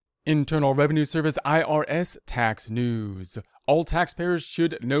Internal Revenue Service IRS tax news. All taxpayers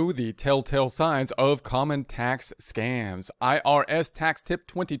should know the telltale signs of common tax scams. IRS Tax Tip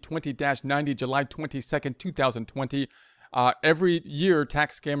 2020-90, July 22nd, 2020. Every year,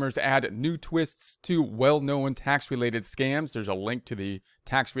 tax scammers add new twists to well-known tax-related scams. There's a link to the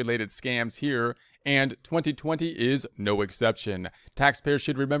tax-related scams here, and 2020 is no exception. Taxpayers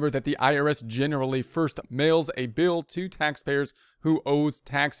should remember that the IRS generally first mails a bill to taxpayers who owes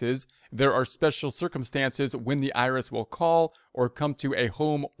taxes. There are special circumstances when the IRS will call or come to a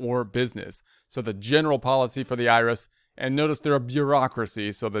home or business. So the general policy for the IRS, and notice they're a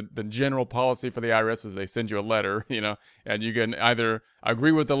bureaucracy, so the general policy for the IRS is they send you a letter, and you can either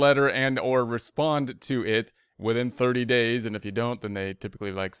agree with the letter and or respond to it within 30 days, and if you don't, then they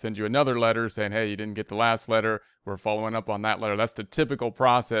typically send you another letter saying, hey, you didn't get the last letter, we're following up on that letter. That's the typical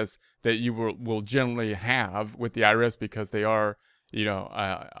process that you will generally have with the IRS because they are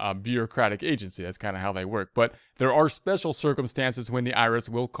a bureaucratic agency. That's kind of how they work. But there are special circumstances when the IRS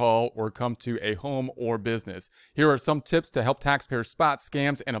will call or come to a home or business. Here are some tips to help taxpayers spot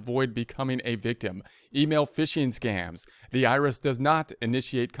scams and avoid becoming a victim. Email phishing scams. The IRS does not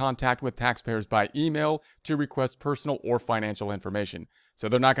initiate contact with taxpayers by email to request personal or financial information. So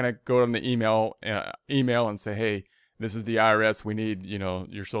they're not going to go on the email and say, hey, this is the IRS, we need,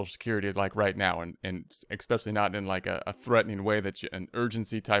 your social security right now. And especially not in a threatening way, an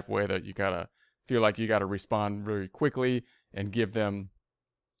urgency type way that you gotta feel like you gotta respond very quickly and give them,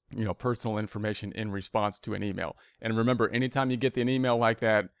 personal information in response to an email. And remember, anytime you get an email like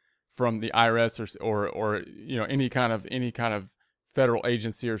that from the IRS or any kind of federal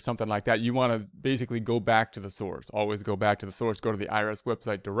agency or something like that, you want to basically go back to the source. Always go back to the source. Go to the IRS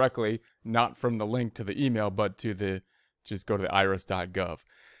website directly, not from the link to the email, but just go to the irs.gov.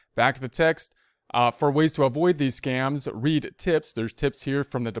 Back to the text. For ways to avoid these scams, read tips. There's tips here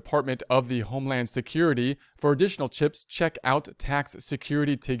from the Department of the Homeland Security. For additional tips, check out Tax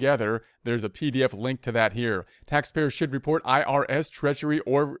Security Together. There's a PDF link to that here. Taxpayers should report IRS, Treasury,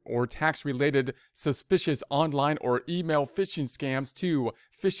 or tax-related suspicious online or email phishing scams to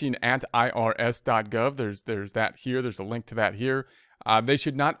phishing@irs.gov. There's that here. There's a link to that here. They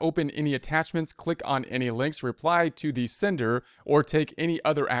should not open any attachments, click on any links, reply to the sender, or take any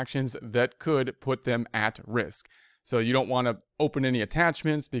other actions that could put them at risk. So you don't want to open any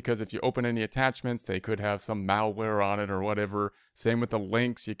attachments because if you open any attachments, they could have some malware on it or whatever. Same with the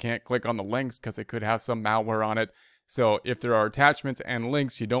links. You can't click on the links because they could have some malware on it. So if there are attachments and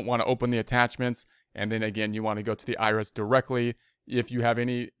links, you don't want to open the attachments. And then again, you want to go to the IRS directly. If you have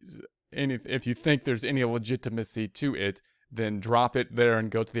if you think there's any legitimacy to it, then drop it there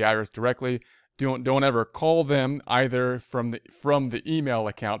and go to the IRS directly. Don't ever call them either from the email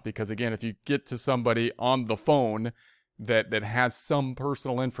account, because again, if you get to somebody on the phone that has some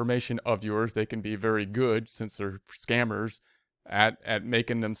personal information of yours, they can be very good, since they're scammers, at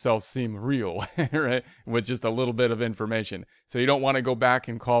making themselves seem real, right? With just a little bit of information. So you don't want to go back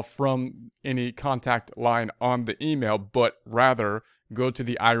and call from any contact line on the email, but rather go to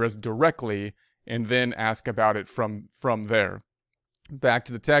the IRS directly and then ask about it from there. Back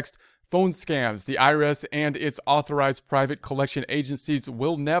to the text. Phone scams. The IRS and its authorized private collection agencies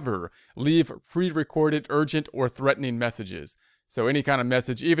will never leave pre-recorded urgent or threatening messages. So any kind of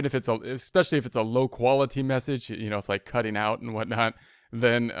message, even if especially if it's a low quality message, it's like cutting out and whatnot,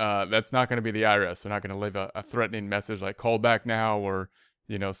 then that's not going to be the IRS. They're not going to leave a threatening message like call back now, or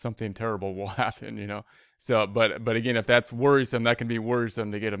something terrible will happen, So, but again, if that's worrisome, that can be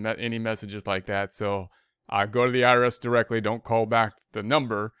worrisome to get any messages like that. So go to the IRS directly. Don't call back the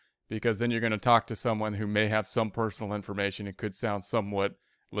number, because then you're going to talk to someone who may have some personal information. It could sound somewhat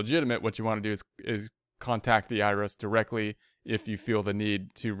legitimate. What you want to do is contact the IRS directly if you feel the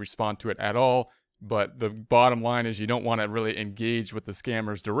need to respond to it at all. But the bottom line is you don't want to really engage with the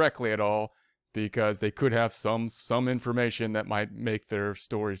scammers directly at all, because they could have some information that might make their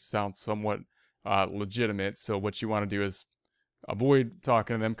stories sound somewhat legitimate. So what you want to do is avoid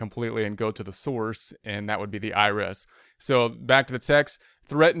talking to them completely and go to the source, and that would be the IRS. So back to the text.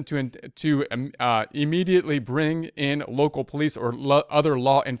 Threaten to immediately bring in local police or other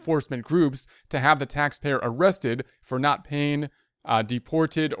law enforcement groups to have the taxpayer arrested for not paying,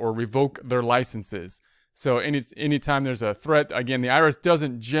 deported, or revoke their licenses. So anytime there's a threat, again, the IRS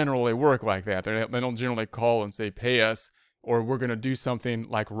doesn't generally work like that. They don't generally call and say, pay us, or we're going to do something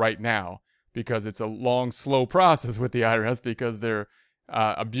like right now, because it's a long, slow process with the IRS, because they're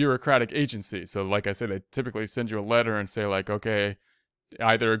a bureaucratic agency. So like I said, they typically send you a letter and say okay,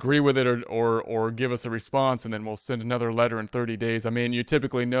 either agree with it or give us a response, and then we'll send another letter in 30 days. I mean, you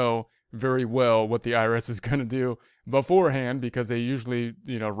typically know very well what the IRS is going to do beforehand, because they usually,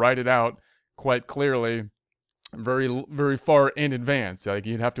 write it out quite clearly very, very far in advance. Like,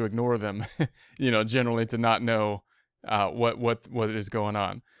 you'd have to ignore them, generally, to not know what is going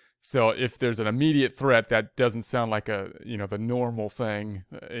on. So if there's an immediate threat, that doesn't sound like the normal thing.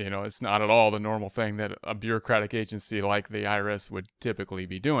 It's not at all the normal thing that a bureaucratic agency like the IRS would typically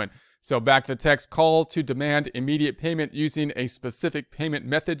be doing. So back to the text, call to demand immediate payment using a specific payment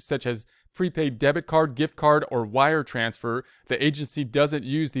method such as prepaid debit card, gift card, or wire transfer. The agency doesn't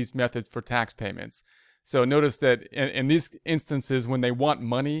use these methods for tax payments. So notice that in these instances, when they want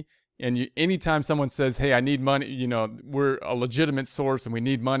money, and anytime someone says, hey, I need money, we're a legitimate source and we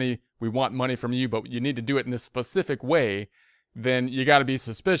need money, we want money from you, but you need to do it in this specific way, then you got to be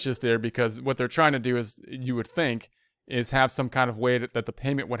suspicious there, because what they're trying to do is, you would think, is have some kind of way that the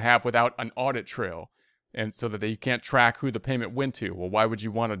payment would have without an audit trail, and so that you can't track who the payment went to. Well, why would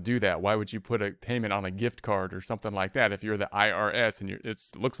you want to do that? Why would you put a payment on a gift card or something like that if you're the IRS and it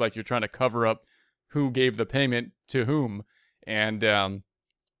looks like you're trying to cover up who gave the payment to whom? And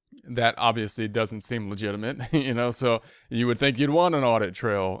that obviously doesn't seem legitimate, so you would think you'd want an audit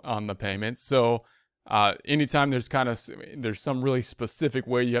trail on the payment. So anytime there's some really specific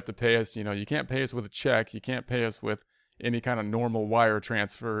way you have to pay us, you can't pay us with a check, you can't pay us with any kind of normal wire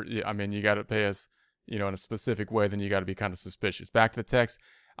transfer. I mean, you got to pay us, in a specific way, then you got to be kind of suspicious. Back to the text.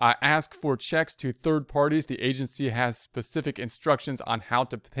 Ask for checks to third parties. The agency has specific instructions on how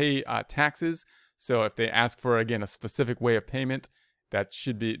to pay taxes. So if they ask for, again, a specific way of payment, that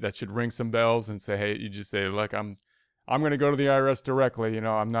should ring some bells, and say, hey, you just say, look, I'm going to go to the IRS directly.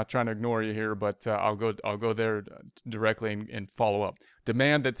 I'm not trying to ignore you here, but I'll go there directly and follow up.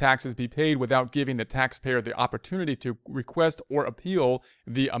 Demand that taxes be paid without giving the taxpayer the opportunity to request or appeal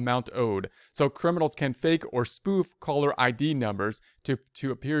the amount owed. So criminals can fake or spoof caller ID numbers to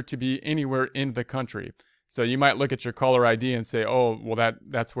appear to be anywhere in the country. So you might look at your caller ID and say, oh, well,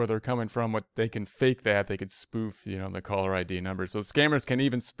 that's where they're coming from. What they can fake that. They could spoof, the caller ID number. So scammers can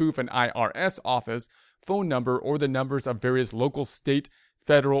even spoof an IRS office phone number or the numbers of various local, state,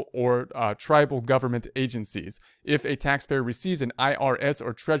 federal, or tribal government agencies. If a taxpayer receives an IRS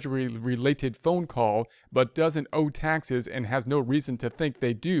or Treasury-related phone call but doesn't owe taxes and has no reason to think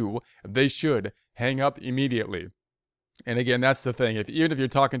they do, they should hang up immediately. And again, that's the thing. Even if you're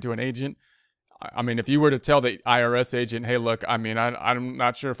talking to an agent, I mean, if you were to tell the IRS agent, hey, look, I mean, I'm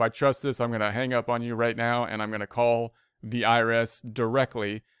not sure if I trust this. I'm going to hang up on you right now, and I'm going to call the IRS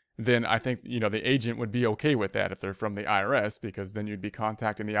directly, then I think, the agent would be okay with that if they're from the IRS, because then you'd be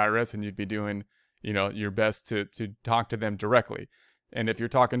contacting the IRS and you'd be doing, your best to talk to them directly. And if you're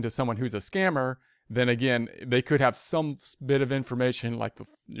talking to someone who's a scammer, then again, they could have some bit of information like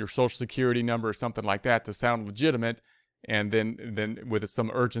your social security number or something like that to sound legitimate. And then with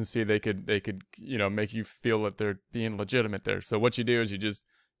some urgency, they could make you feel that they're being legitimate there. So what you do is you just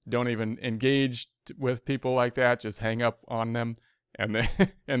don't even engage with people like that. Just hang up on them, and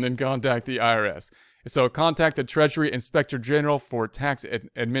then contact the IRS. So contact the Treasury Inspector General for Tax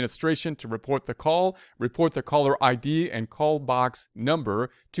Administration to report the call. Report the caller ID and call box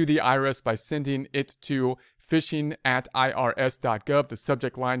number to the IRS by sending it to phishing@irs.gov. The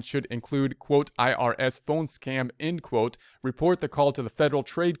subject line should include, quote, IRS phone scam, end quote. Report the call to the Federal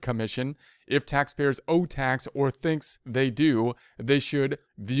Trade Commission. If taxpayers owe tax or thinks they do, they should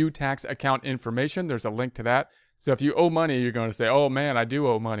view tax account information. There's a link to that. So if you owe money, you're going to say, oh man, I do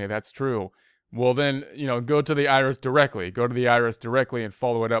owe money. That's true. Well then, go to the IRS directly. Go to the IRS directly and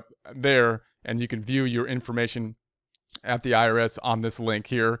follow it up there, and you can view your information at the IRS on this link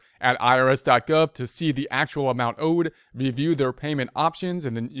here at irs.gov to see the actual amount owed, review their payment options,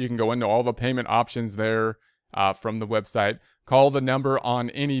 and then you can go into all the payment options there from the website. Call the number on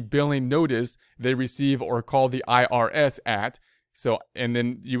any billing notice they receive or call the IRS at. So, and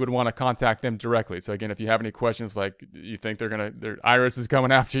then you would want to contact them directly. So again, if you have any questions, like you think their IRS is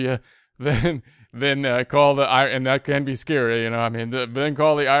coming after you, then call the and that can be scary, then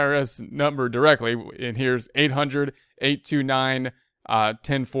call the IRS number directly, and here's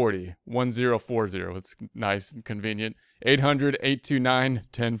 800-829-1040, 1040. It's nice and convenient.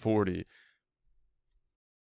 800-829-1040.